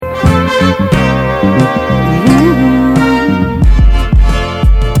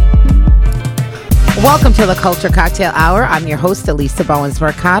Welcome to the Culture Cocktail Hour. I'm your host, Elisa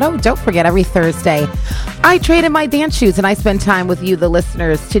Bowens-Mercado. Don't forget, every Thursday, I trade in my dance shoes and I spend time with you, the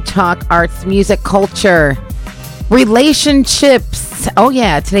listeners, to talk arts, music, culture, relationships. Oh,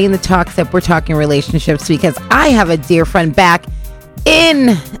 yeah. Today in the Talk Sip, we're talking relationships because I have a dear friend back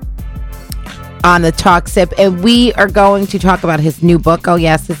in on the Talk Sip, and we are going to talk about his new book. Oh,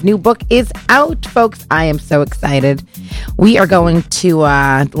 yes, his new book is out, folks. I am so excited. We are going to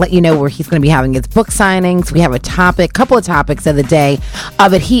let you know where he's going to be having his book signings. We have a couple of topics of the day,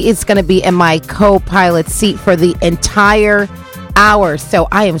 but he is going to be in my co-pilot seat for the entire hour. So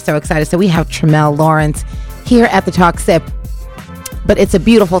I am so excited. So we have Tremel Lawrence here at the Talk Sip, but it's a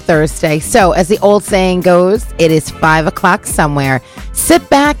beautiful Thursday. So as the old saying goes, it is 5 o'clock somewhere. Sit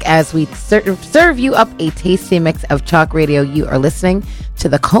back as we serve you up a tasty mix of talk radio. You are listening to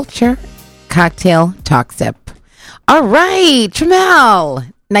the Culture Cocktail Talk Sip. All right,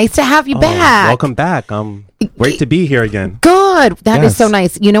 Tremel, nice to have you back. Welcome back. Great to be here again. Good. That is so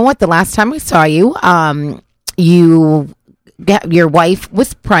nice. You know what? The last time I saw you, your wife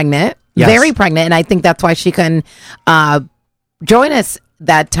was pregnant, very pregnant, and I think that's why she couldn't join us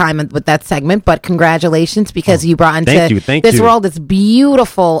that time with that segment. But congratulations, because you brought into this world this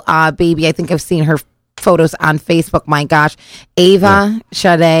beautiful baby. I think I've seen her photos on Facebook. My gosh, Ava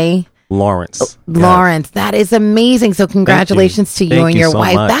Sade Lawrence. That is amazing. So congratulations to you and your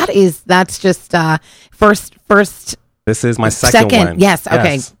wife. Much. That's just first. This is my second one. Yes.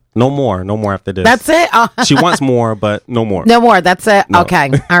 Okay. No more after this. That's it. She wants more, but no more. No more. That's it. No.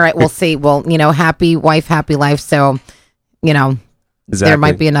 Okay. All right. We'll see. Well, happy wife, happy life. So, exactly. There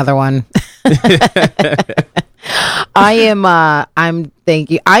might be another one. Thank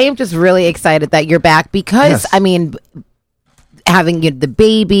you. I am just really excited that you're back because, having the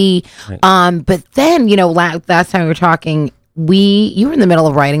baby, right. But then, last time we were talking, you were in the middle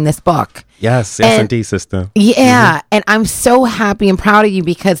of writing this book. Yes, indeed, sister. Yeah, and I'm so happy and proud of you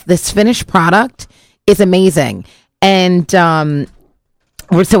because this finished product is amazing. And we're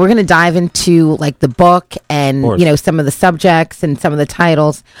going to dive into the book and some of the subjects and some of the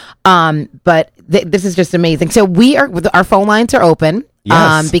titles. But this is just amazing. So our phone lines are open.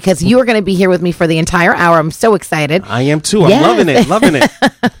 Yes. Because you are going to be here with me for the entire hour. I'm so excited. I am too. I'm loving it.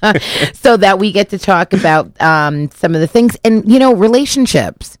 So that we get to talk about some of the things and,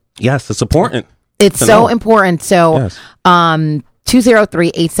 relationships. Yes, it's important. It's so important. So,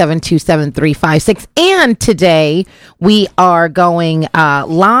 203-872-7356. And today we are going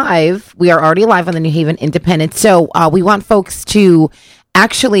live. We are already live on the New Haven Independent. So we want folks to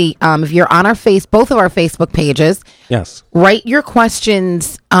actually, if you're on both of our Facebook pages, yes, write your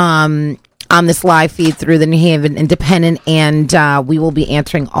questions on this live feed through the New Haven Independent, and we will be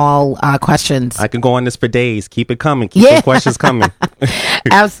answering all questions. I can go on this for days. Keep it coming. Keep the questions coming.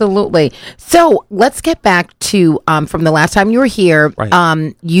 Absolutely. So let's get back to from the last time you were here.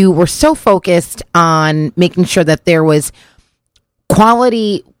 Right. You were so focused on making sure that there was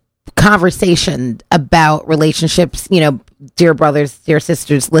quality conversation about relationships. Dear brothers, dear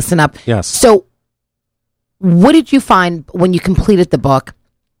sisters, listen up. Yes. So what did you find when you completed the book?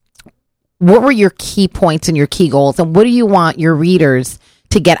 What were your key points and your key goals, and what do you want your readers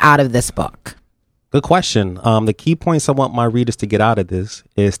to get out of this book? Good question. The key points I want my readers to get out of this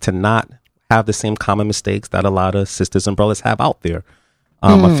is to not have the same common mistakes that a lot of sisters and brothers have out there.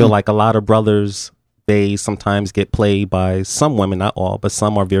 I feel like a lot of brothers, they sometimes get played by some women, not all, but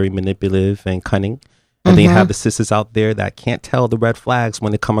some are very manipulative and cunning. And then you have the sisters out there that can't tell the red flags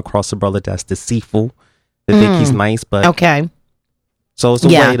when they come across a brother that's deceitful. They think he's nice, but... Okay. So it's a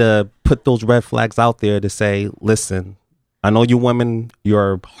way to put those red flags out there to say, listen, I know you women,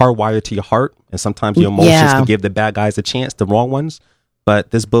 you're hardwired to your heart, and sometimes your emotions can give the bad guys a chance, the wrong ones.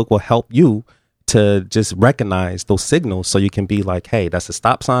 But this book will help you to just recognize those signals so you can be like, hey, that's a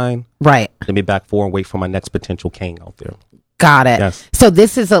stop sign. Right. Let me back forward and wait for my next potential king out there. Got it. Yes. So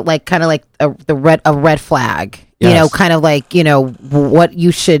this is a red flag. Yes. What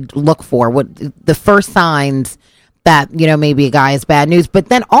you should look for. What the first signs that maybe a guy is bad news. But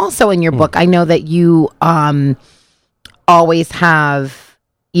then also in your book, I know that you always have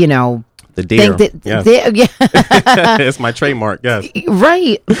the deer. It's my trademark. Yes.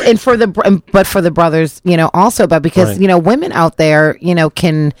 Right. And for the brothers, also, but because women out there,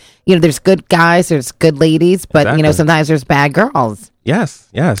 can there's good guys, there's good ladies, but sometimes there's bad girls. Yes.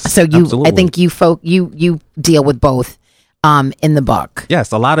 So absolutely. I think you deal with both in the book.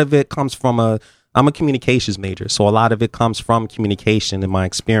 Yes, a lot of it comes from I'm a communications major, so a lot of it comes from communication in my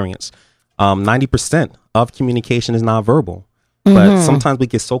experience. 90% of communication is nonverbal. But sometimes we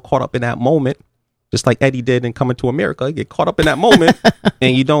get so caught up in that moment, just like Eddie did in Coming to America. You get caught up in that moment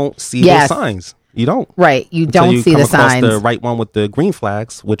and you don't see those signs. You don't. Right. You Until don't you see come the across signs. the right one with the green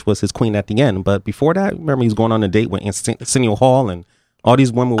flags, which was his queen at the end. But before that, remember, he was going on a date with Arsenio Hall, and all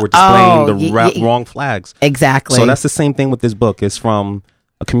these women were displaying the wrong flags. Exactly. So that's the same thing with this book. It's from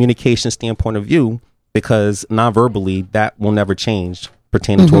a communication standpoint of view, because non-verbally, that will never change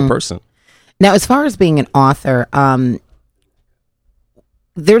pertaining to a person. Now, as far as being an author, how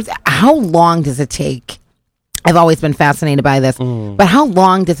long does it take? I've always been fascinated by this, but how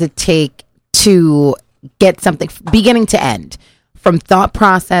long does it take to get something beginning to end, from thought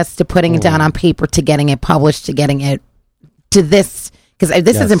process to putting it down on paper to getting it published to getting it to this? Because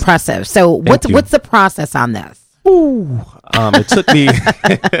this is impressive. So what's the process on this? It took me.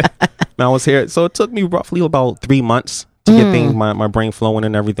 I was here, so it took me roughly about 3 months to get things, my brain flowing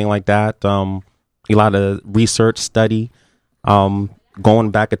and everything like that. A lot of research, study.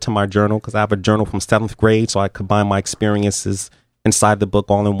 Going back into my journal, because I have a journal from 7th grade, so I combine my experiences inside the book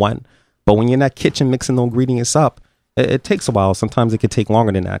all in one. But when you're in that kitchen mixing the ingredients up, it takes a while. Sometimes it could take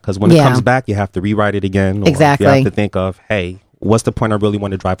longer than that, because when it comes back, you have to rewrite it again. Exactly. You have to think of, hey, what's the point I really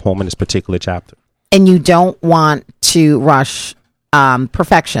want to drive home in this particular chapter? And you don't want to rush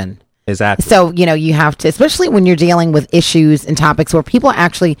perfection. Exactly. So, you have to, especially when you're dealing with issues and topics where people are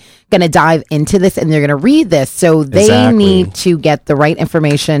actually going to dive into this and they're going to read this. So they need to get the right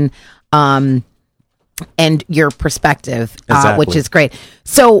information and your perspective, which is great.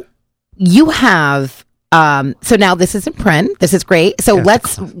 So you have, so now this is in print. This is great. So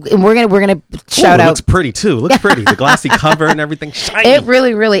we're going to shout out. It looks pretty too. Looks pretty. The glossy cover and everything. Shiny. It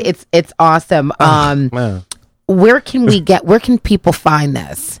really, it's awesome. Man. Where can people find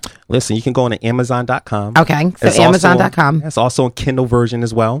this? Listen, you can go on to Amazon.com. Okay, so Amazon.com. It's also a Kindle version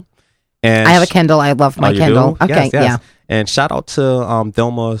as well. And I have a Kindle. I love my Kindle. Do? Okay, yes. yeah. And shout out to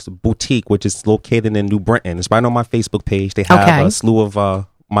Thelma's Boutique, which is located in New Britain. It's right on my Facebook page. They have a slew of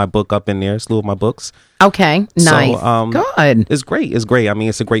my book up in there, a slew of my books. Okay, nice. So, good. It's great. It's great. I mean,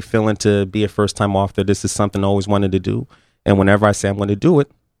 it's a great feeling to be a first-time author. This is something I always wanted to do. And whenever I say I'm going to do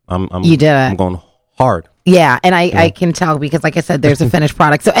it, I'm going hard. Yeah, and I can tell, because like I said, there's a finished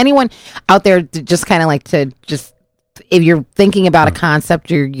product. So anyone out there just kind of like to just, if you're thinking about a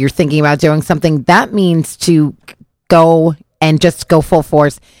concept, or you're thinking about doing something, that means to go and just go full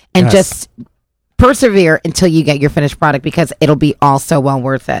force and just persevere until you get your finished product, because it'll be all so well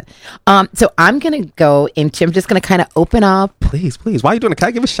worth it. So I'm just going to kind of open up. Please. Why are you doing it? Can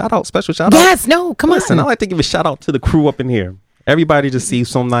I give a shout out, special shout out? Yes, no, come on. Listen, I like to give a shout out to the crew up in here. Everybody just seems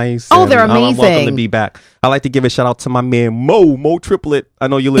so nice. Oh, they're amazing. I'm welcome to be back. I like to give a shout out to my man, Mo Triplet. I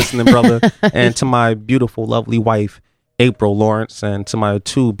know you're listening, brother. And to my beautiful, lovely wife, April Lawrence, and to my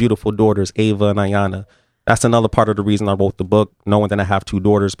 2 beautiful daughters, Ava and Ayana. That's another part of the reason I wrote the book, knowing that I have 2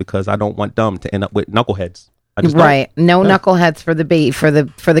 daughters, because I don't want them to end up with knuckleheads. Right. No knuckleheads for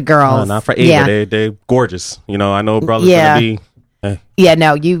the girls. No, not for Ava. Yeah. They're gorgeous. I know brothers gonna be. Yeah,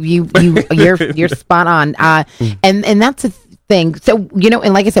 no, you're spot on. And that's a thing. So,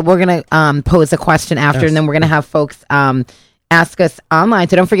 and like I said, we're going to pose a question after, and then we're going to have folks ask us online.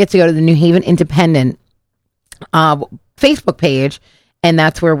 So don't forget to go to the New Haven Independent Facebook page, and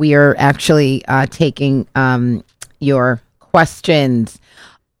that's where we are actually taking your questions.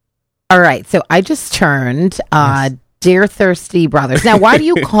 All right. So I just turned Dear Thirsty Brothers. Now, why do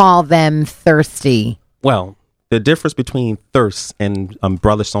you call them thirsty? Well, the difference between thirst and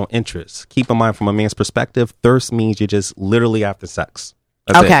brother's own interests. Keep in mind, from a man's perspective, thirst means you're just literally after sex.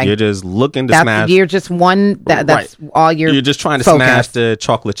 That's it. You're just looking to smash. You're just that's all you're just trying to smash the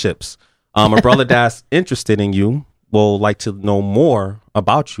chocolate chips. A brother that's interested in you will like to know more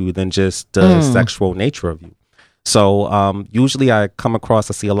about you than just the sexual nature of you. So usually I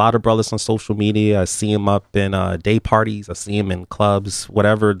see a lot of brothers on social media. I see them up in day parties. I see them in clubs,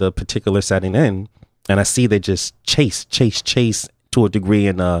 whatever the particular setting in. And I see they just chase to a degree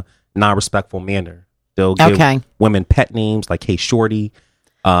in a non-respectful manner. They'll give women pet names like Hey Shorty,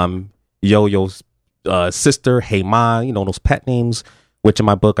 Yo-Yo's sister, Hey Ma, those pet names, which in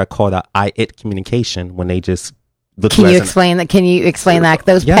my book I call that I-it communication, when they just look. Can you explain that?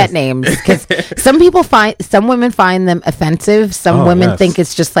 Those pet names? Because some women find them offensive. Some women think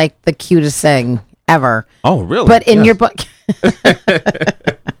it's just like the cutest thing ever. Oh, really? But in your book...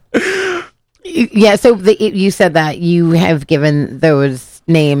 Yeah, so you said that you have given those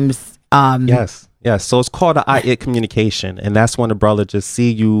names. Yes. So it's called the I-it communication, and that's when the brother just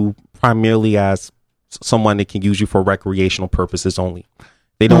see you primarily as someone that can use you for recreational purposes only.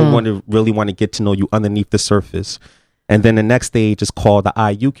 They don't really want to get to know you underneath the surface. And then the next stage is called the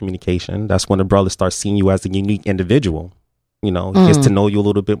I-you communication. That's when the brother starts seeing you as a unique individual. He gets to know you a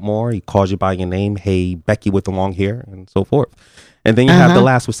little bit more. He calls you by your name, Hey Becky with the long hair, and so forth. And then you have the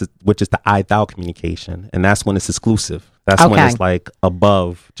last, which is the I thou communication, and that's when it's exclusive. That's when it's like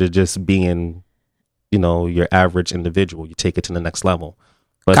above to just being, you know, your average individual. You take it to the next level.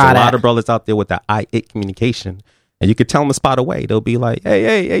 But there's a lot of brothers out there with that I it communication, and you could tell them a spot away. They'll be like,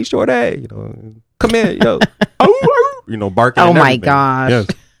 hey, short A, you know, come in, yo, you know, barking. Oh my gosh. Yes.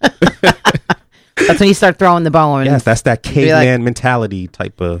 That's when you start throwing the bone. Yes, that's that caveman mentality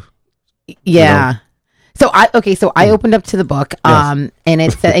type of. Yeah. You know. So I opened up to the book, and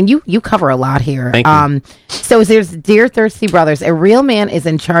it said, and you cover a lot here. Thank you. So there's Dear Thirsty Brothers. A real man is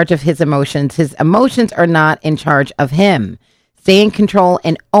in charge of his emotions. His emotions are not in charge of him. Stay in control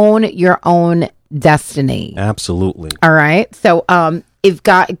and own your own destiny. Absolutely. All right. So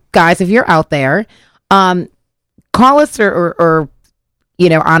guys, if you're out there, call us or you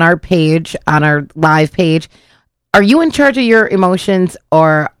know, on our page, on our live page. Are you in charge of your emotions,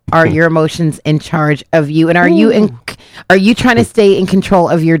 or are your emotions in charge of you? And are you trying to stay in control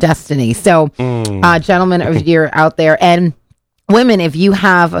of your destiny? So, gentlemen, if you're out there, and women, if you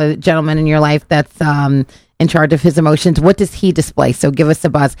have a gentleman in your life that's in charge of his emotions, what does he display? So give us a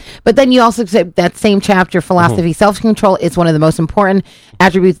buzz. But then you also say that same chapter, philosophy, self-control is one of the most important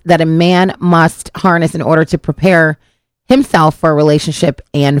attributes that a man must harness in order to prepare himself for a relationship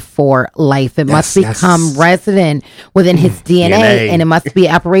and for life. It must become resident within his DNA, and it must be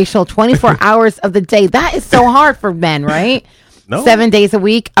operational 24 hours of the day. That is so hard for men, right? No. 7 days a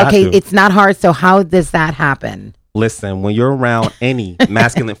week. Okay, it's not hard. So how does that happen? Listen, when you're around any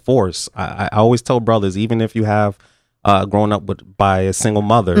masculine force, I always tell brothers, even if you have grown up by a single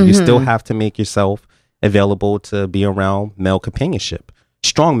mother, you still have to make yourself available to be around male companionship,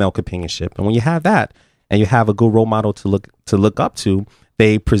 strong male companionship. And when you have that, and you have a good role model to look up to,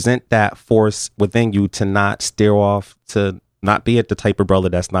 they present that force within you to not steer off, to not be the type of brother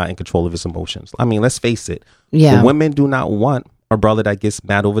that's not in control of his emotions. I mean, let's face it. Yeah. The women do not want a brother that gets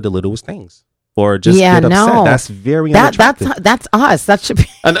mad over the littlest things or just get upset. No. That's very unattractive. That's us. That should be.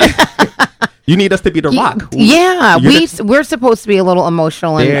 You need us to be the rock. Yeah, we're supposed to be a little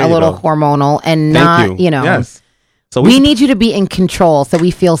emotional and a little hormonal, and not, you know. Yes. So we need you to be in control so we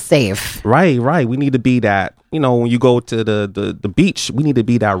feel safe. Right. We need to be that, you know, when you go to the beach, we need to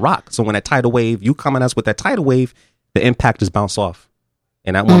be that rock. So when that tidal wave, you come at us with that tidal wave, the impact is bounce off.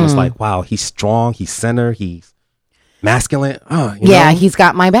 And that woman's like, wow, he's strong, he's center, he's masculine. You know? He's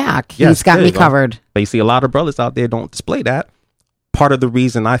got my back. Yes, he's got me covered. But you see, a lot of brothers out there don't display that. Part of the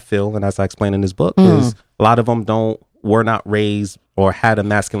reason I feel, and as I explain in this book, is a lot of them were not raised or had a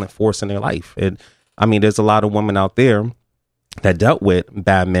masculine force in their life. I mean, there's a lot of women out there that dealt with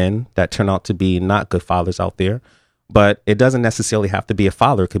bad men that turn out to be not good fathers out there. But it doesn't necessarily have to be a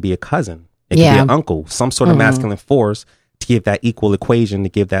father. It could be a cousin. It could be an uncle, some sort of masculine force to give that equal equation, to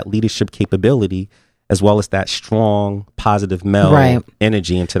give that leadership capability, as well as that strong, positive male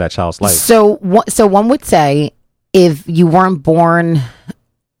energy into that child's life. So one would say, if you weren't born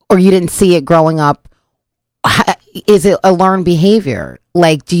or you didn't see it growing up, is it a learned behavior?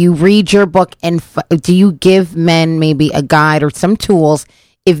 Like, do you read your book and do you give men maybe a guide or some tools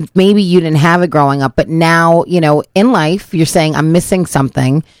if maybe you didn't have it growing up, but now, you know, in life, you're saying I'm missing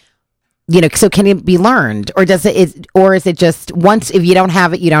something, you know, so can it be learned, or is it just once, if you don't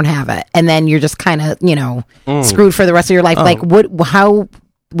have it, you don't have it, and then you're just kind of, you know, screwed for the rest of your life? Like, what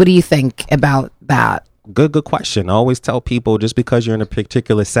do you think about that? Good question. I always tell people, just because you're in a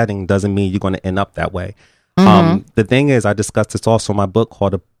particular setting doesn't mean you're going to end up that way. The thing is, I discussed this also in my book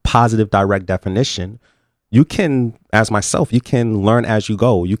called A Positive Direct Definition. You can, as myself, you can learn as you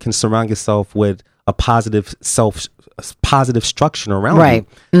go. You can surround yourself with a positive structure around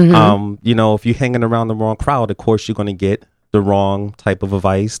you. You know, if you're hanging around the wrong crowd, of course, you're going to get the wrong type of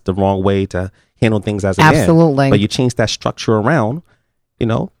advice, the wrong way to handle things as a man. Absolutely. But you change that structure around, you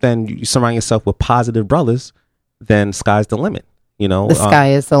know, then you surround yourself with positive brothers, then sky's the limit. You know, the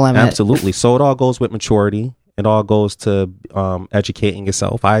sky is the limit. Absolutely. So it all goes with maturity. It all goes to educating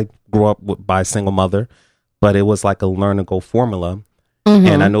yourself. I grew up by a single mother, but it was like a learn and go formula.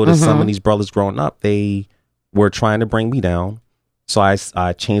 And I noticed some of these brothers growing up, they were trying to bring me down. So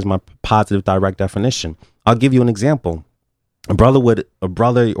I changed my positive direct definition. I'll give you an example. A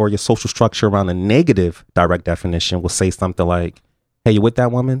brother or your social structure around a negative direct definition will say something like, hey, you with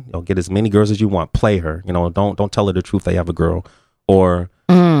that woman? You'll get as many girls as you want. Play her. You know, don't tell her the truth that you have a girl. Or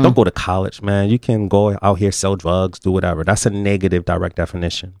don't go to college, man. You can go out here, sell drugs, do whatever. That's a negative direct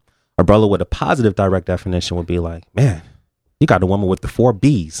definition. A brother with a positive direct definition would be like, man, you got a woman with the 4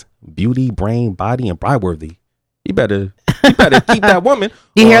 B's: beauty, brain, body, and bride-worthy. You better keep that woman.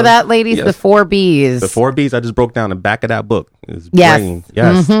 You hear that, ladies? Yes. The 4 B's. The 4 B's I just broke down the back of that book. Yes. Brain.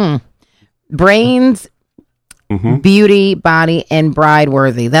 Yes. Brains, beauty, body, and bride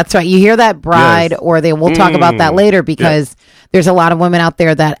worthy. That's right. You hear that, bride worthy. We'll talk about that later because there's a lot of women out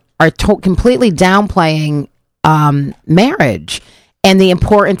there that are completely downplaying marriage and the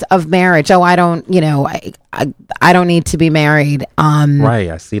importance of marriage. Oh, I don't need to be married. Right.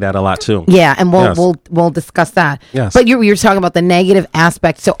 I see that a lot too. Yeah, and we'll discuss that. Yes. But you're talking about the negative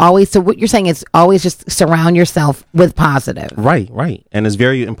aspect. So what you're saying is always just surround yourself with positive. Right. And it's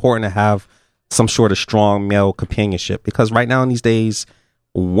very important to have some sort of strong male companionship because right now in these days,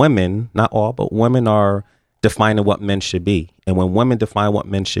 women, not all, but women are defining what men should be. And when women define what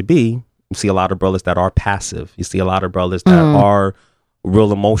men should be, you see a lot of brothers that are passive. You see a lot of brothers that are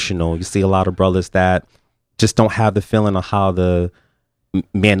real emotional. You see a lot of brothers that just don't have the feeling of how to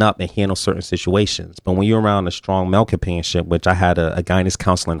man up and handle certain situations. But when you're around a strong male companionship, which I had a guidance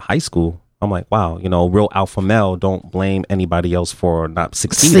counselor in high school, I'm like, wow, real alpha male don't blame anybody else for not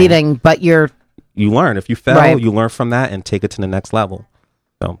succeeding. But you learn. If you fail, you learn from that and take it to the next level.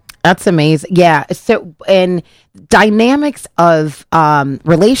 So that's amazing. Yeah. So, and dynamics of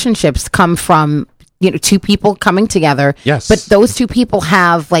relationships come from, two people coming together. Yes. But those two people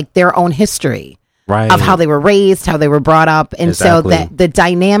have like their own history. Right. Of how they were raised, how they were brought up. And so that the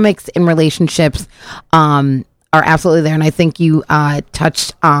dynamics in relationships are absolutely there. And I think you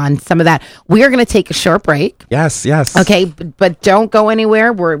touched on some of that. We are going to take a short break. Yes. Okay, but don't go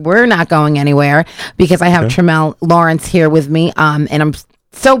anywhere. We're not going anywhere because I have Tremel Lawrence here with me. And I'm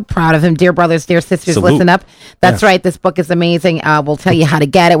so proud of him. Dear brothers, dear sisters, Salute. listen up. That's right. This book is amazing. We'll tell you how to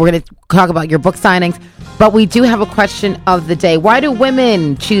get it. We're going to talk about your book signings. But we do have a question of the day. Why do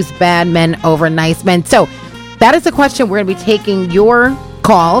women choose bad men over nice men? So that is a question. We're going to be taking your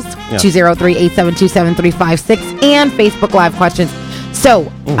calls, 203-872-7356, and Facebook Live questions. So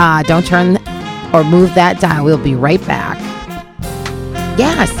don't turn or move that dial. We'll be right back.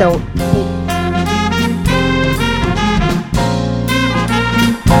 Yeah, so...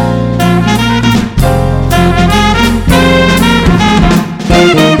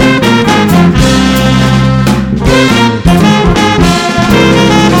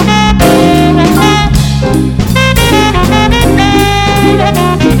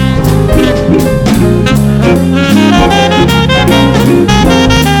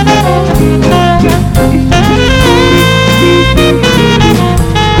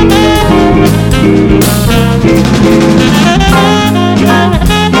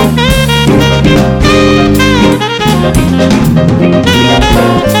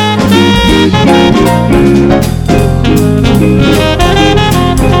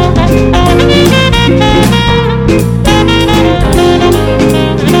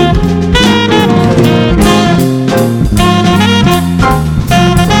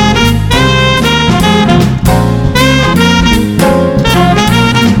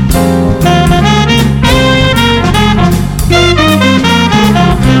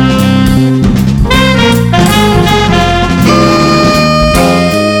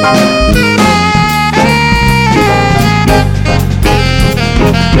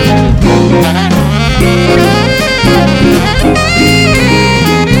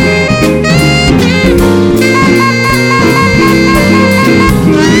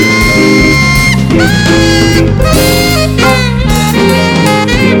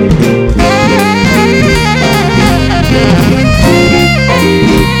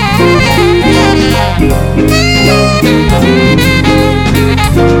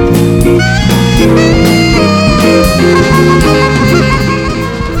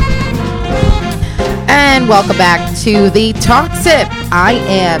 Welcome back to the Talk Sip. I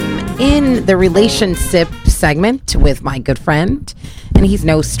am in the relationship segment with my good friend, and he's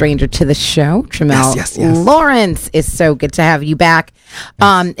no stranger to the show, Tremel Lawrence. Is so good to have you back.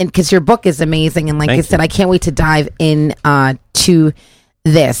 And because your book is amazing, and like I said, I can't wait to dive in to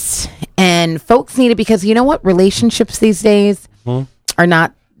this. And folks need it because you know what? Relationships these days are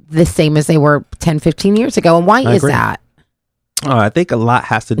not the same as they were 10, 15 years ago. And why is that? I think a lot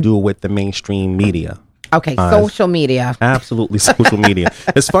has to do with the mainstream media. Okay, social media. Absolutely, social media.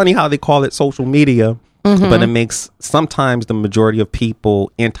 It's funny how they call it social media, but it makes sometimes the majority of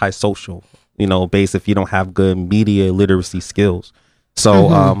people antisocial, based if you don't have good media literacy skills. So,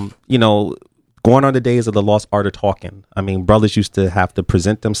 going on the days of the lost art of talking. I mean, brothers used to have to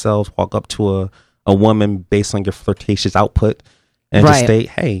present themselves, walk up to a woman based on your flirtatious output and just state,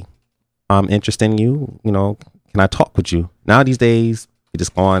 hey, I'm interested in you, can I talk with you? Now these days, you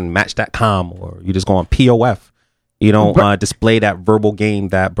just go on Match.com or you just go on POF. You don't display that verbal game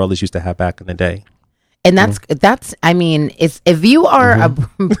that brothers used to have back in the day. And that's I mean, if you are a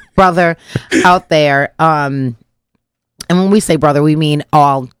brother out there, and when we say brother, we mean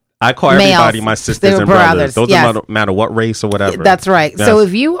all I call males, everybody my sisters they're and brothers. Those yes. don't matter what race or whatever. That's right. Yes. So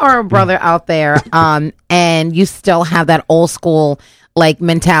if you are a brother out there, and you still have that old school like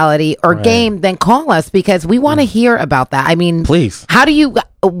mentality or game, then call us because we want to hear about that. I mean, please. How do you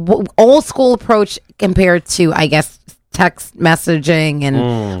old school approach compared to, I guess, text messaging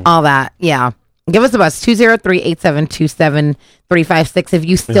and all that? Yeah. Give us a buzz, 203-872-7356 if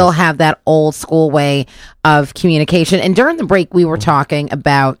you still have that old school way of communication. And during the break, we were talking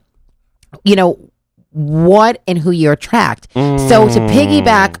about, you know, what and who you attract. So to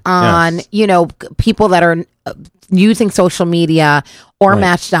piggyback on, you know, people that are using social media or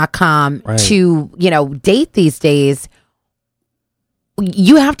Match.com to, you know, date these days,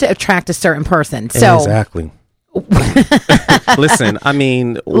 you have to attract a certain person. So exactly. Listen, I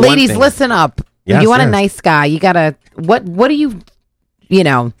mean, ladies, listen up. Yes, you want a nice guy. You gotta. What do you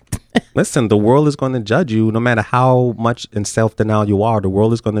know? Listen, the world is going to judge you no matter how much in self-denial you are. The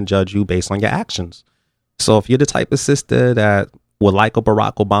world is going to judge you based on your actions. So if you're the type of sister that would like a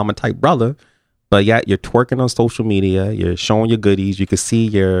Barack Obama type brother, but yet you're twerking on social media, you're showing your goodies, you can see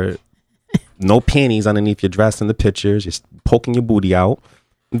your no panties underneath your dress in the pictures, you're poking your booty out,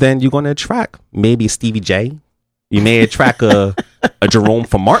 then you're going to attract maybe Stevie J. You may attract a Jerome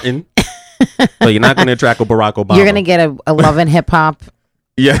from Martin, but you're not going to attract a Barack Obama. You're going to get a Love and Hip Hop.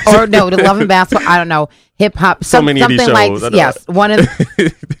 Yes. Or no, the Love and Basketball. I don't know. Hip hop. So many of these something shows. like, yes. One of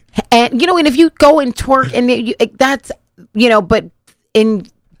and, you know, and if you go and twerk and that's, you know, but in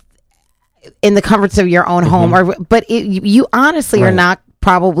the comforts of your own home, but you honestly are not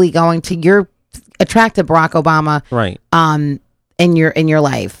probably going to, you're attracted to Barack Obama. Right. In your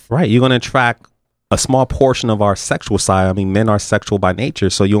life. Right. You're going to attract a small portion of our sexual side. I mean, men are sexual by nature,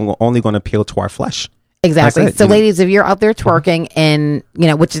 so you're only going to appeal to our flesh. Exactly. So, ladies, if you're out there twerking, and you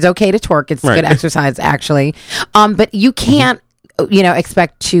know, which is okay to twerk, it's good exercise actually. But you can't, you know,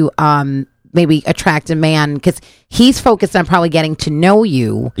 expect to maybe attract a man because he's focused on probably getting to know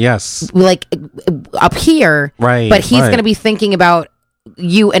you. Yes. Like up here, right? But he's going to be thinking about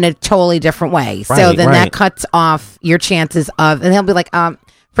you in a totally different way. So then that cuts off your chances of, and he'll be like,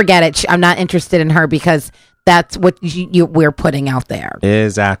 forget it. I'm not interested in her because that's what we're putting out there.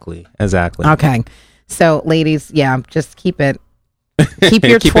 Exactly. Okay. So, ladies, just keep it. Keep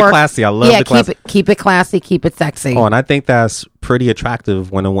your keep twerk. It classy. I love the classy. Keep it classy. Keep it sexy. Oh, and I think that's pretty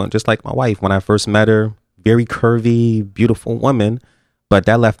attractive when just like my wife, when I first met her, very curvy, beautiful woman, but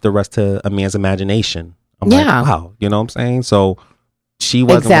that left the rest to a man's imagination. I'm like, wow, you know what I'm saying? So she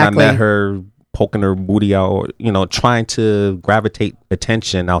wasn't when I met her poking her booty out, or, you know, trying to gravitate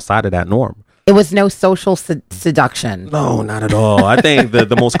attention outside of that norm. It was no social seduction. No, not at all. I think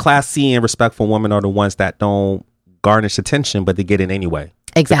the most classy and respectful women are the ones that don't garnish attention, but they get it anyway.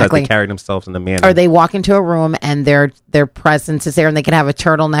 Exactly. Because they carry themselves in the manner. Or they walk into a room and their presence is there, and they can have a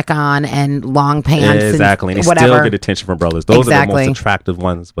turtleneck on and long pants. Exactly. And they still get attention from brothers. Those are the most attractive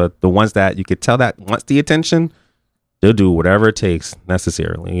ones. But the ones that you could tell that wants the attention, they'll do whatever it takes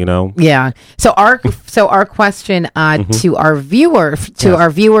necessarily, you know? Yeah. So our question to our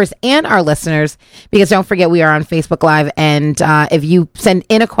viewers and our listeners, because don't forget we are on Facebook Live, and if you send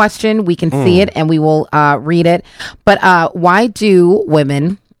in a question, we can see it and we will read it. But why do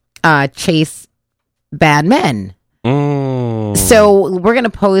women chase bad men? So we're gonna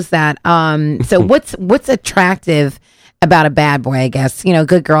pose that. So what's attractive about a bad boy? I guess, you know,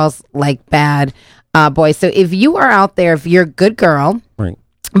 good girls like bad boys. So if you are out there, if you're a good girl, right,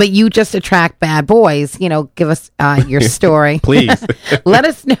 but you just attract bad boys, you know, give us your story. Please. Let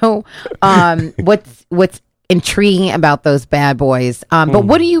us know what's intriguing about those bad boys. But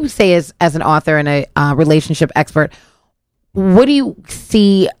what do you say as an author and a relationship expert? What do you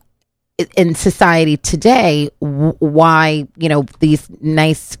see in society today? Why, you know, these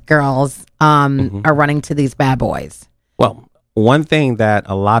nice girls are running to these bad boys? Well, one thing that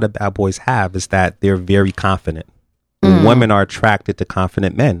a lot of bad boys have is that they're very confident. Women are attracted to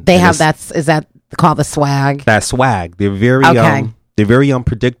confident men. They have is that called the swag? That swag. They're very they're very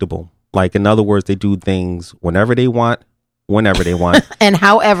unpredictable. Like, in other words, they do things whenever they want, whenever they want, and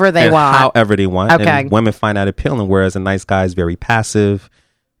however they want. However they want. Okay. And women find that appealing, whereas a nice guy is very passive.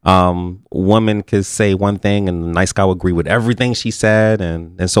 Women could say one thing and the nice guy will agree with everything she said,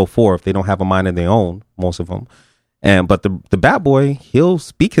 and so forth. They don't have a mind of their own, most of them. But the bad boy, he'll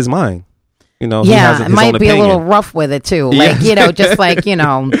speak his mind. You know, he has his it might own be opinion. a little rough with it too. Like, you know, just like, you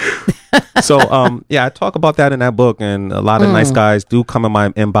know. So, I talk about that in that book, and a lot of nice guys do come in my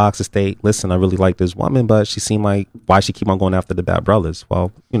inbox and state, listen, I really like this woman, but she seemed like, why she keep on going after the bad brothers?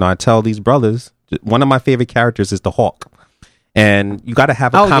 Well, you know, I tell these brothers, one of my favorite characters is the Hawk. And you got to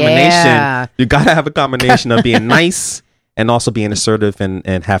have a combination. Yeah. You got to have a combination of being nice and also being assertive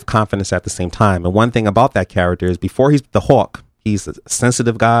and have confidence at the same time. And one thing about that character is before he's the Hawk, he's a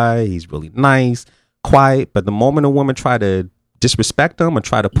sensitive guy. He's really nice, quiet. But the moment a woman try to disrespect him or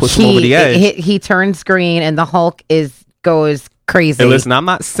try to push him over the edge, he turns green, and the Hulk goes crazy. And listen, I'm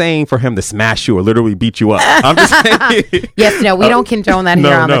not saying for him to smash you or literally beat you up. I'm just saying. Yes, no, we don't condone that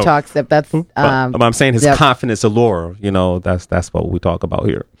here on the Talk Sip. That's I'm saying his confidence allure. That's what we talk about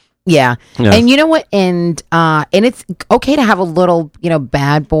here. Yeah. Yes. And you know what? And it's okay to have a little,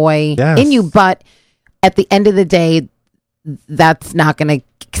 bad boy in you, but at the end of the day, that's not going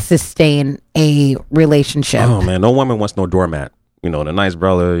to sustain a relationship. Oh man, no woman wants no doormat. The nice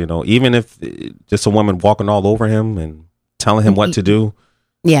brother, even if just a woman walking all over him and telling him what to do.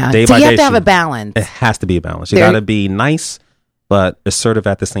 Yeah. So you have to have a balance. It has to be a balance. You got to be nice, but assertive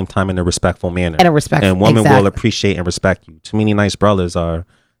at the same time in a respectful manner. And women will appreciate and respect you. Too many nice brothers are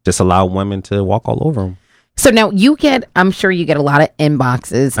just allow women to walk all over them. So now I'm sure you get a lot of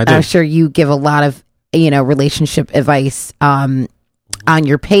inboxes. I'm sure you give a lot of, relationship advice on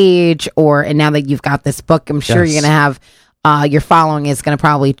your page, and now that you've got this book, I'm sure you're going to have your following is going to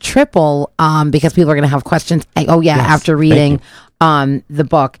probably triple because people are going to have questions. After reading the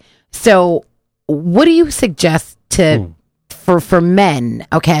book. So what do you suggest for men?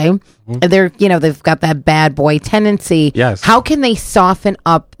 Okay. They're, they've got that bad boy tendency. Yes. How can they soften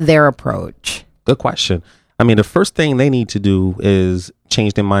up their approach? Good question. I mean, the first thing they need to do is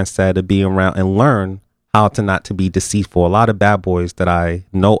change their mindset to be around and learn how to not to be deceitful. A lot of bad boys that I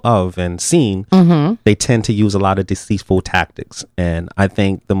know of and seen, they tend to use a lot of deceitful tactics. And I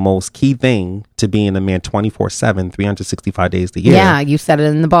think the most key thing to being a man 24/7, 365 days a year. Yeah, you said it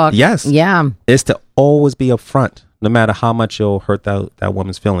in the book. Yes. Yeah. Is to always be upfront, no matter how much you'll hurt that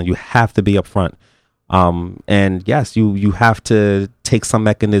woman's feeling. You have to be upfront. And yes, you have to take some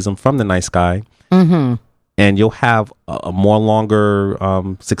mechanism from the nice guy. And you'll have a more longer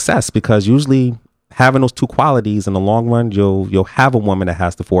success, because usually having those two qualities in the long run, you'll have a woman that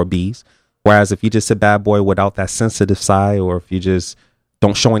has the 4 B's. Whereas if you just a bad boy without that sensitive side, or if you just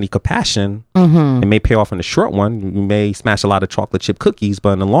don't show any compassion, it may pay off in the short one. You may smash a lot of chocolate chip cookies,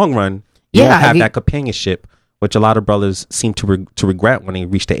 but in the long run, you don't have that companionship, which a lot of brothers seem to regret when they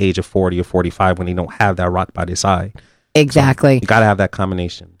reach the age of 40 or 45, when they don't have that rock by their side. Exactly. So you got to have that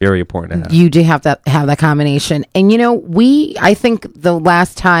combination. Very important to have. You do have to have that combination. And, I think the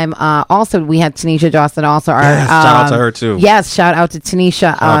last time, also, we had Tanisha Dawson also. Yes, shout out to her, too. Yes, shout out to Tanisha.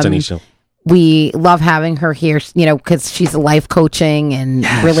 Shout out to Tanisha. We love having her here, because she's a life coaching and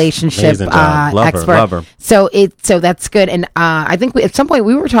relationship expert. Love her. So that's good. And I think at some point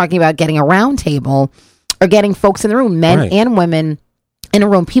we were talking about getting a round table, or getting folks in the room, men and women, in a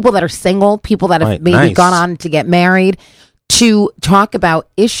room, people that are single, people that have maybe gone on to get married, to talk about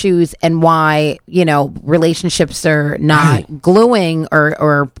issues and why, relationships are not gluing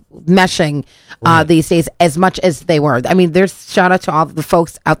or meshing these days as much as they were. I mean, there's shout out to all the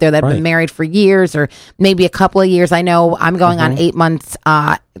folks out there that have been married for years, or maybe a couple of years. I know I'm going on 8 months,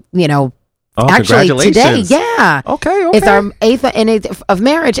 actually today. Yeah. Okay. It's our 8th of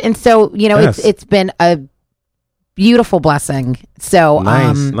marriage. And so, it's been a beautiful blessing. So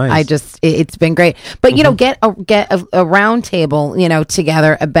nice. It's been great. But get a round table,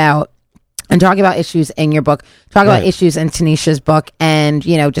 together about and talk about issues in your book, talk about issues in Tanisha's book, and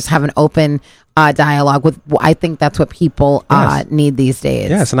just have an open dialogue with. I think that's what people need these days.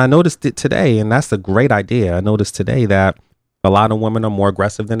 Yes, and I noticed it today, and that's a great idea. I noticed today that a lot of women are more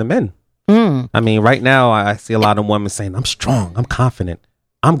aggressive than the men. I mean, right now I see a lot of women saying, "I'm strong, I'm confident,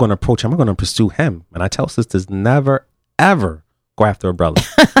 I'm going to approach him, I'm going to pursue him." And I tell sisters, never, ever go after a brother.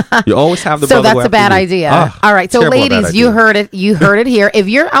 You always have the brother. So that's a bad idea. All right. So ladies, you heard it. You heard it here. If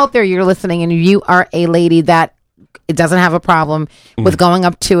you're out there, you're listening, and you are a lady that doesn't have a problem with going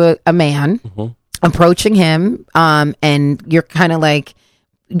up to a man, approaching him, and you're kind of like,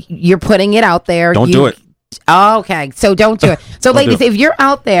 you're putting it out there. Don't do it. Oh, okay. So don't do it. So ladies, if you're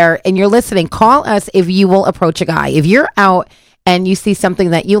out there and you're listening, call us if you will approach a guy. If you're out and you see something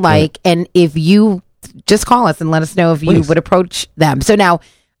that you like, and if you just call us and let us know if you would approach them. So now,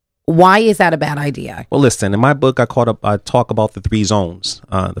 why is that a bad idea? Well, listen, in my book, I talk about the 3 zones.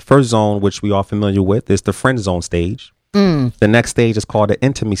 The first zone, which we are familiar with, is the friend zone stage. The next stage is called the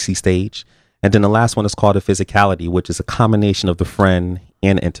intimacy stage. And then the last one is called the physicality, which is a combination of the friend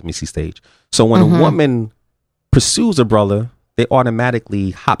and intimacy stage. So when a woman pursues a brother, they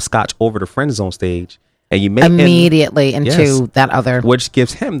automatically hopscotch over the friend zone stage. And you make immediately into that other, which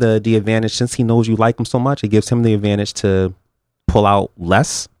gives him the advantage, since he knows you like him so much. It gives him the advantage to pull out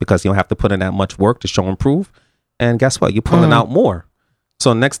less, because you don't have to put in that much work to show and prove. And guess what? You're pulling out more.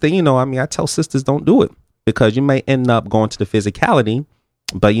 So next thing you know, I tell sisters, don't do it. because you may end up going to the physicality,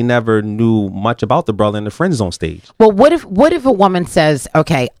 but you never knew much about the brother in the friend zone stage. Well, what if a woman says,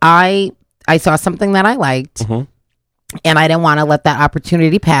 okay, I saw something that I liked, and I didn't want to let that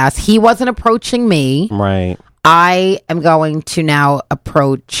opportunity pass. He wasn't approaching me. Right. I am going to now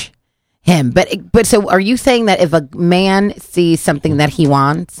approach him. But so are you saying that if a man sees something that he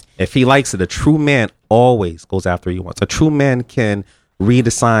wants, if he likes it, a true man always goes after what he wants. A true man can read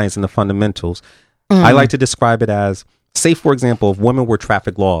the signs and the fundamentals. I like to describe it as, say, for example, if women were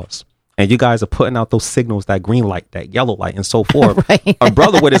traffic laws and you guys are putting out those signals, that green light, that yellow light, and so forth, right. A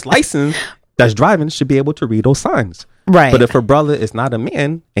brother with his license that's driving should be able to read those signs. Right. But if a brother is not a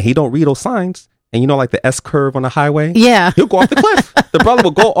man and he don't read those signs, and you know, like the S curve on the highway, yeah, he'll go off the cliff. The brother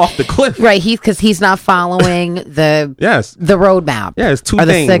will go off the cliff. Right. Because he's not following the the roadmap. Yeah, it's two or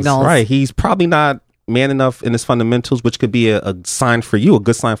things. The signals. Right. He's probably not man enough in his fundamentals, which could be a sign for you, a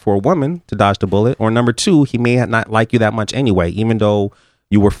good sign for a woman to dodge the bullet. Or number two, he may not like you that much anyway, even though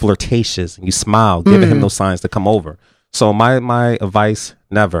you were flirtatious and you smiled, giving him those signs to come over. So my advice,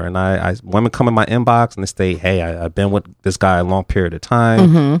 never. And I women come in my inbox and they say, hey, I've been with this guy a long period of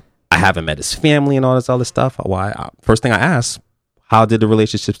time. I haven't met his family and all this other stuff. First thing I ask, how did the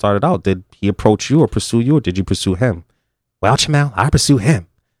relationship started out? Did he approach you or pursue you, or did you pursue him? Well, Chamel, I pursue him.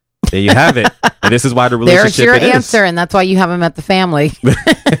 There you have it. And this is why the relationship There's your answer, and that's why you haven't met the family.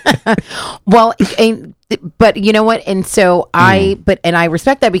 Well, but you know what? And so I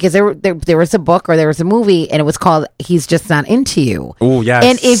respect that, because there was a book or there was a movie, and it was called "He's Just Not Into You." Oh yes.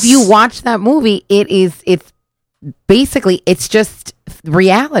 And if you watch that movie, it's basically just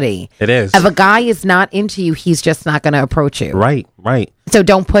reality. It is. If a guy is not into you, he's just not going to approach you. Right. So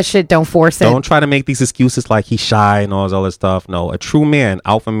don't push it. Don't force it. Don't try to make these excuses like he's shy and all this other stuff. No, a true man,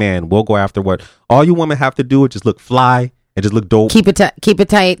 alpha man, will go after what all you women have to do is just look fly and just look dope. Keep it tight.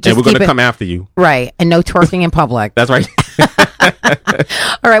 Just and we're going to come after you. Right. And no twerking in public. That's right.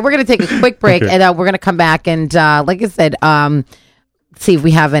 All right. We're going to take a quick break, and we're going to come back and, like I said, see if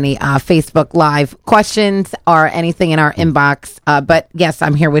we have any Facebook Live questions or anything in our inbox. But yes,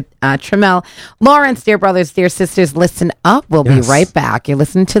 I'm here with Tramel Lawrence. Dear brothers, dear sisters, listen up. We'll be right back. You're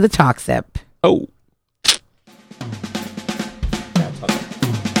listening to the Talk Sip. Oh.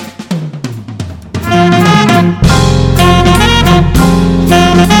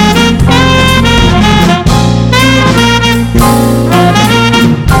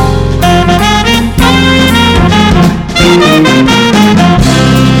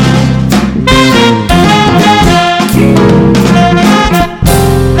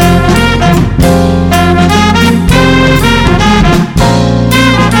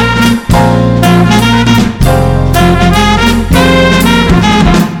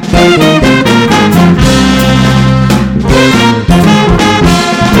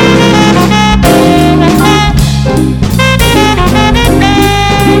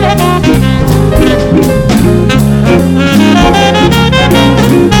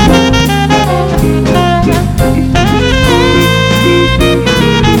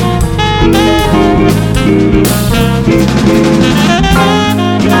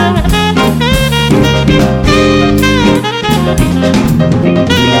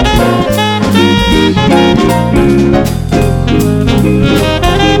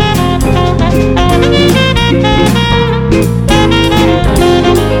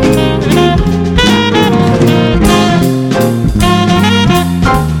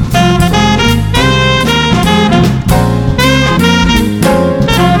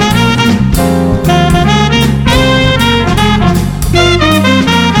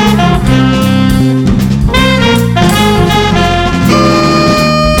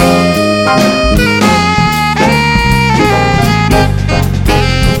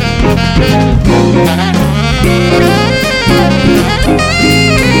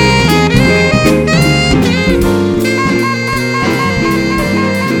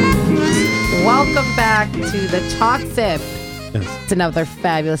 It's another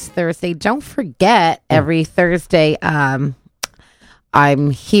fabulous Thursday. Don't forget, every Thursday, I'm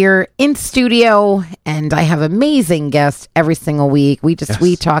here in studio, and I have amazing guests every single week. We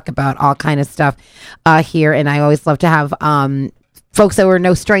talk about all kind of stuff here, and I always love to have folks that were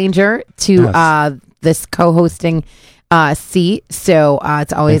no stranger to this co-hosting seat. So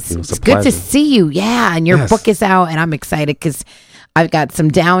it's always good to see you. Yeah, and your book is out, and I'm excited because I've got some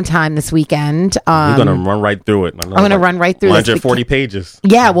downtime this weekend. You're going to run right through it. I'm going to run right through 140 pages.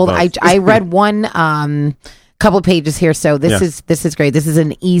 Yeah, well, I read one couple of pages here, so this is great. This is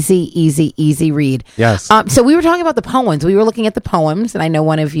an easy read. Yes. So we were talking about the poems. We were looking at the poems, and I know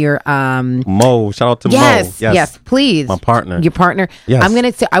one of your Mo. Shout out to Mo. Yes, please. My partner. Your partner. Yes. I'm going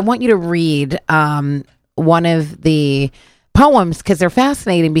to say I want you to read one of the poems because they're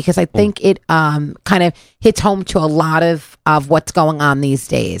fascinating, because I think it kind of hits home to a lot of what's going on these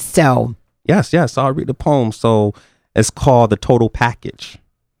days. So yes, I'll read the poem. So it's called The Total Package,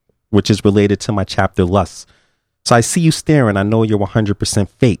 which is related to my chapter Lust. So I see you staring. I know you're 100%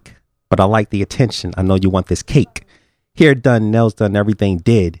 fake, but I like the attention. I know you want this cake. Hair done, nails done, everything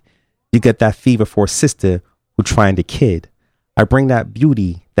did. You get that fever for a sister who trying to kid. I bring that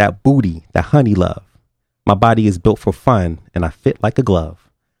beauty, that booty, that honey love. My body is built for fun, and I fit like a glove.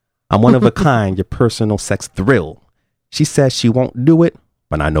 I'm one of a kind, your personal sex thrill. She says she won't do it,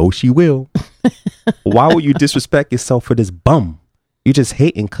 but I know she will. Why would you disrespect yourself for this bum? You just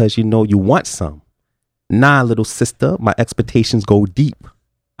hating because you know you want some. Nah, little sister, my expectations go deep.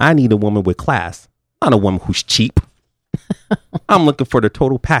 I need a woman with class, not a woman who's cheap. I'm looking for the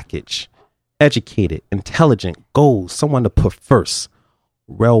total package. Educated, intelligent, goals, someone to put first.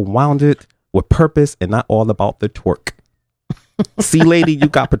 Well-rounded, with purpose, and not all about the twerk. See, lady, you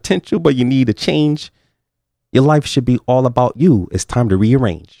got potential, but you need a change. Your life should be all about you. It's time to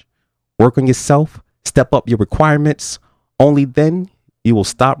rearrange. Work on yourself, step up your requirements. Only then you will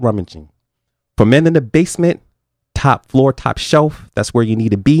stop rummaging. For men in the basement, top floor, top shelf, that's where you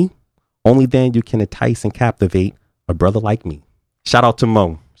need to be. Only then you can entice and captivate a brother like me. Shout out to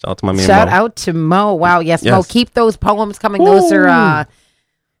Mo. Shout out to my man shout Mo. out to Mo. Wow, yes, Mo. Yes. Keep those poems coming. Those are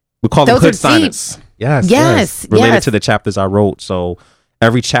We call them those hood are deep. sonnets. Yes. Yes, Related yes. to the chapters I wrote. So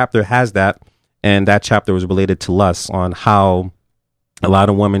every chapter has that. And that chapter was related to lust, on how a lot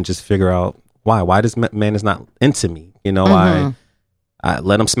of women just figure out why this man is not into me. You know, I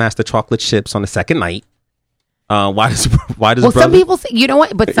let him smash the chocolate chips on the second night. Why does well, brother? some people say, you know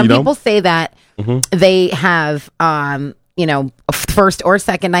what, but some You know? people say that they have first or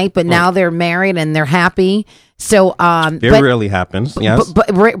second night, but now they're married and they're happy. So It rarely happens. Yes.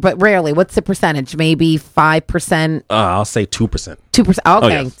 but rarely. What's the percentage? Maybe 5%. I'll say 2%. 2%.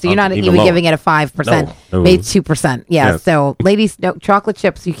 Okay, yes. so you're not Even even lower. giving it a 5%. No. Maybe 2%. Yeah. Yes. So, ladies, no chocolate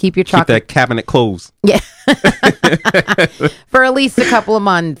chips. You keep your Keep chocolate that cabinet closed. yeah for at least a couple of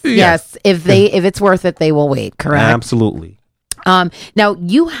months. Yes, if it's worth it, they will wait. Correct. Absolutely. Now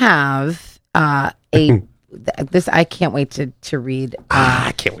you have this. I can't wait to read.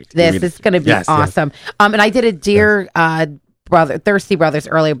 I can't wait to This read it. is going to be Yes, yes. awesome. And I did a dear Thirsty Brothers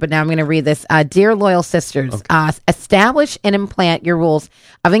earlier, but now I'm going to read this. Dear loyal sisters, establish and implant your rules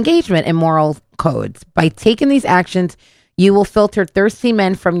of engagement and moral codes. By taking these actions, you will filter thirsty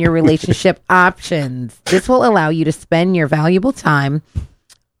men from your relationship options. This will allow you to spend your valuable time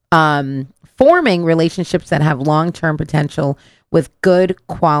forming relationships that have long-term potential with good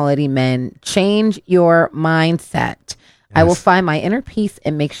quality men. Change your mindset. Yes. I will find my inner peace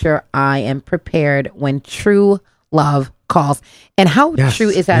and make sure I am prepared when true love calls. And how true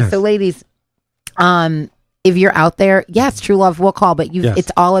is that? So ladies, if you're out there, yes, true love will call, but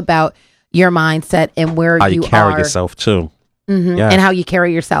it's all about your mindset and where How you you carry are. yourself too. And how you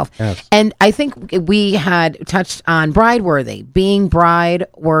carry yourself. Yes. And I think we had touched on bride worthy, being bride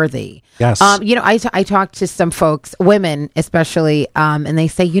worthy. Yes. I talked to some folks, women especially, and they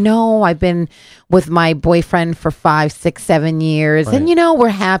say, I've been with my boyfriend for 5, 6, 7 years, and we're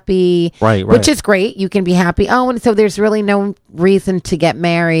happy, Right. which is great. You can be happy. Oh, and so there's really no reason to get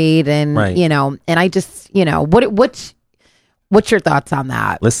married, and and I just, what's your thoughts on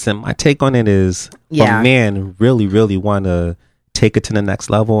that? Listen, my take on it is, if a man really, really want to take it to the next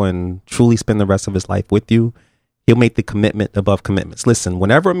level and truly spend the rest of his life with you, he'll make the commitment above commitments. Listen,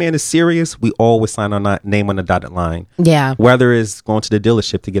 whenever a man is serious, we always sign our name on the dotted line. Yeah. Whether it's going to the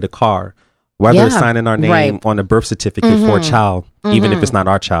dealership to get a car, whether it's signing our name on a birth certificate for a child, even if it's not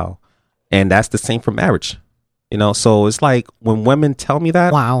our child. And that's the same for marriage. So it's like when women tell me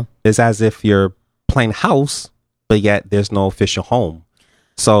that, it's as if you're playing house, but yet there's no official home.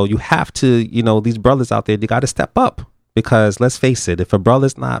 So you have to, these brothers out there, they got to step up, because let's face it, if a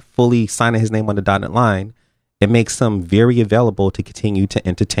brother's not fully signing his name on the dotted line, it makes them very available to continue to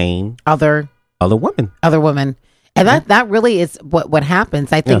entertain other women. And that really is what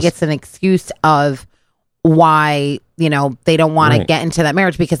happens. I think it's an excuse of why, they don't want to get into that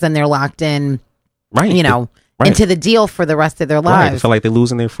marriage, because then they're locked in, into the deal for the rest of their lives. They feel like they're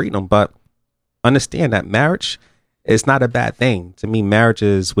losing their freedom. But understand that marriage is not a bad thing. To me, marriage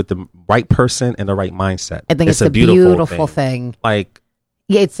is with the right person and the right mindset. I think it's a beautiful thing. Like,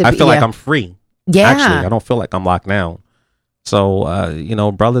 I feel like I'm free. Yeah. Actually, I don't feel like I'm locked down. So,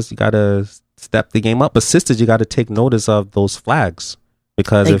 brothers, you got to step the game up. But sisters, you got to take notice of those flags,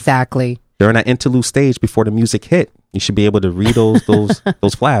 because if they're in that interlude stage before the music hit, you should be able to read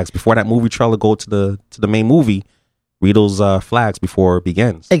those flags before that movie trailer go to the main movie. read those flags before it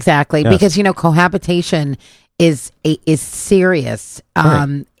begins. Exactly, Yes. because cohabitation is serious,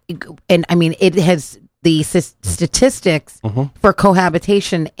 Right. and I mean it has the statistics for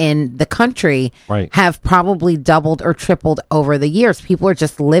cohabitation in the country Right. have probably doubled or tripled over the years. People are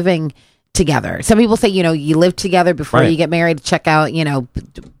just living together. Some people say you live together before Right. you get married. Check out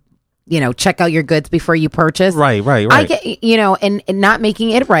check out your goods before you purchase. Right. I get, and not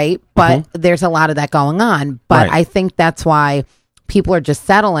making it right, but there's a lot of that going on. But Right. I think that's why people are just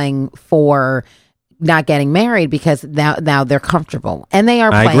settling for not getting married because now they're comfortable and they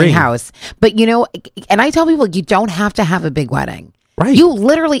are I playing agree. house. But and I tell people you don't have to have a big wedding. Right. You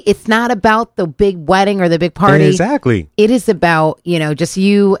literally, it's not about the big wedding or the big party. Exactly. It is about, just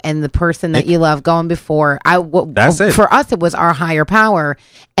you and the person that you love going before. That's it. For us, it was our higher power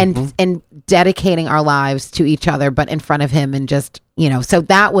and dedicating our lives to each other, but in front of him and just, so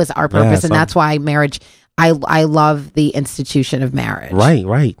that was our purpose. Yes, and that's why marriage, I love the institution of marriage.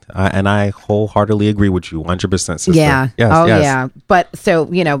 Right. And I wholeheartedly agree with you, 100%, sister. Yeah. Yes, oh, yes. yeah. But so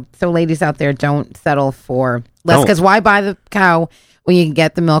ladies out there, don't settle for less, Don't. because why buy the cow when you can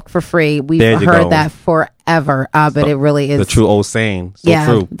get the milk for free? We've There you heard go. that forever, but it really is The true old saying. So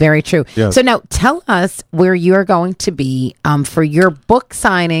true. very true. Yes. So now tell us where you're going to be for your book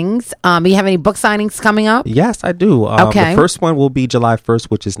signings. You have any book signings coming up? Yes, I do. Okay. The first one will be July 1st,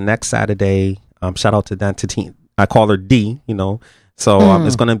 which is next Saturday. Shout out to Dantine. I call her D, So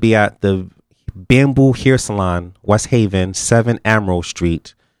it's going to be at the Bamboo Hair Salon, West Haven, 7 Emerald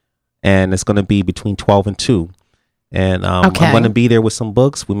Street. And it's going to be between 12 and 2. And I'm going to be there with some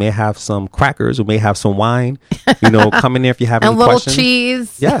books. We may have some crackers. We may have some wine. Come in there if you have And any a little questions.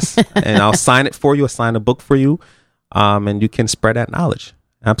 cheese. Yes. And I'll sign it for you. I'll sign a book for you. And you can spread that knowledge.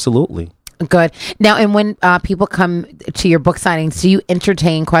 Absolutely. Good. Now, and when people come to your book signings, do you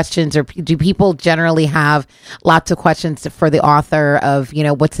entertain questions, or do people generally have lots of questions for the author of,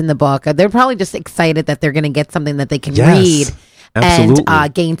 what's in the book? They're probably just excited that they're going to get something that they can read. Absolutely.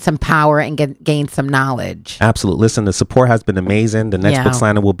 And gain some power and gain some knowledge. Absolutely. Listen, the support has been amazing. The next book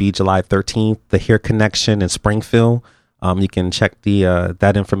signing will be July 13th, The Hair Connection in Springfield. You can check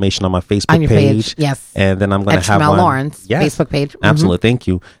that information on my Facebook On your page, yes. And then I'm going to have Jamel one. Lawrence Facebook page. Absolutely. Thank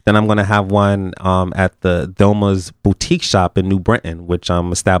you. Then I'm going to have one at the Doma's Boutique Shop in New Britain, which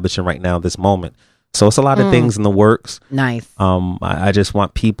I'm establishing right now this moment. So it's a lot of things in the works. Nice. I just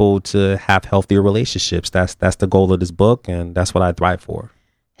want people to have healthier relationships. That's the goal of this book, and that's what I thrive for.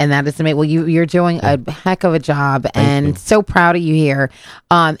 And that is amazing. Well, you're doing a heck of a job, and you. so proud of you here.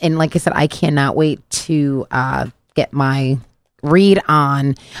 And like I said, I cannot wait to get my read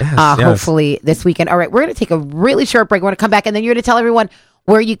on Yes. hopefully this weekend. All right, we're going to take a really short break. We're going to come back, and then you're going to tell everyone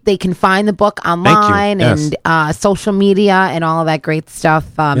where they can find the book online Yes. and social media and all of that great stuff.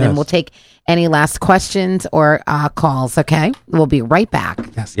 And Yes. we'll take any last questions or calls. Okay, we'll be right back.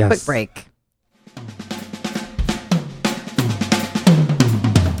 Yes. Quick break.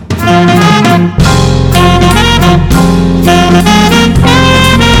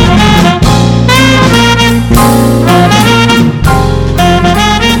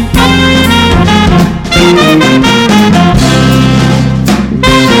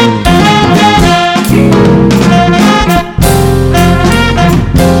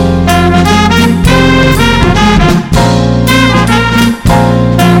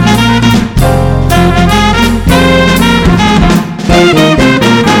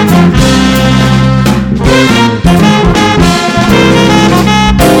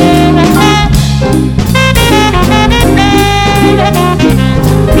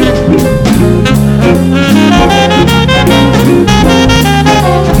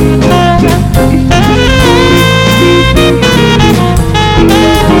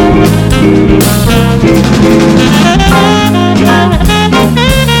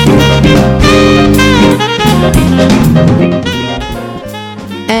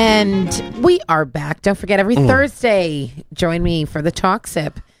 Are back. Don't forget, every Thursday, join me for the Talk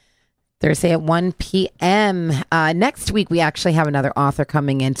Sip. Thursday at 1 p.m. Next week, we actually have another author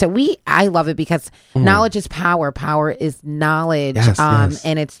coming in. So I love it because knowledge is power. Power is knowledge. Yes, yes.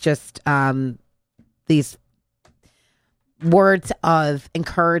 And it's just these words of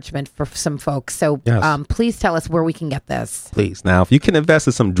encouragement for some folks. So Yes. please tell us where we can get this. Please. Now, if you can invest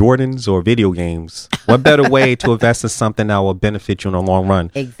in some Jordans or video games, what better way to invest in something that will benefit you in the long run?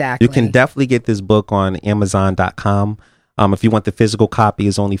 Exactly. You can definitely get this book on Amazon.com. If you want the physical copy,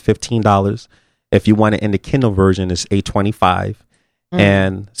 it's only $15. If you want it in the Kindle version, it's $8.25.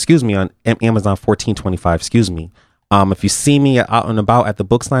 And on Amazon, $14.25. If you see me out and about at the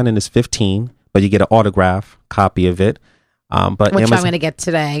book signing, it's $15, but you get an autograph copy of it. But Which I'm going to get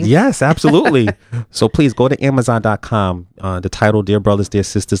today. Yes, absolutely. So please go to Amazon.com. The title, Dear Brothers, Dear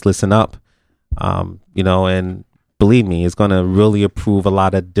Sisters, Listen Up. And believe me, it's going to really improve a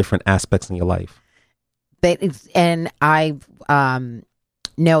lot of different aspects in your life. And I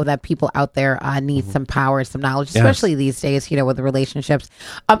know that people out there need some power, some knowledge, especially these days, with the relationships.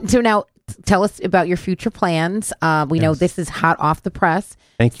 So now tell us about your future plans. We know this is hot off the press.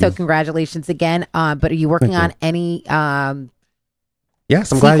 Thank you. So congratulations again. But are you working on any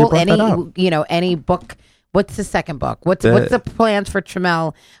yes, I'm glad you brought that up. Any book? What's the second book? What's the plans for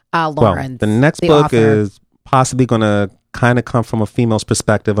Tremel Lawrence? The next book author? is possibly going to kind of come from a female's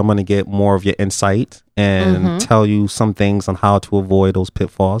perspective. I'm going to get more of your insight and tell you some things on how to avoid those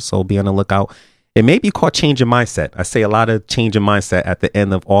pitfalls. So be on the lookout. It may be called Change Your Mindset. I say a lot of change your mindset at the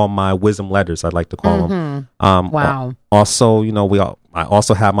end of all my wisdom letters, I'd like to call them. Wow. Also, I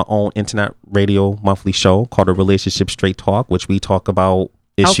also have my own internet radio monthly show called A Relationship Straight Talk, which we talk about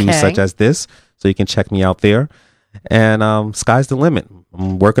issues such as this. So you can check me out there. And sky's the limit.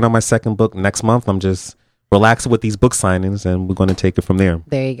 I'm working on my second book next month. I'm just relaxing with these book signings, and we're going to take it from there.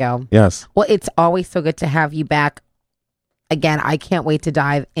 There you go. Yes. Well, it's always so good to have you back. Again, I can't wait to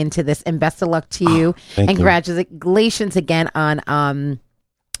dive into this, and best of luck to you. And congratulations again on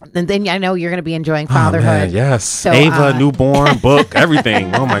and then I know you're going to be enjoying fatherhood. Yes. So, Ava, newborn, book,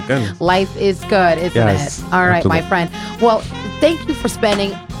 everything. Oh my goodness. Life is good, isn't it? All right, my friend. Well, thank you for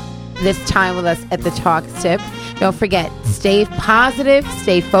spending this time with us at the Talk Sip. Don't forget, stay positive,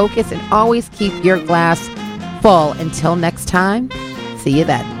 stay focused, and always keep your glass full. Until next time, see you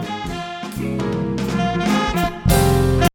then.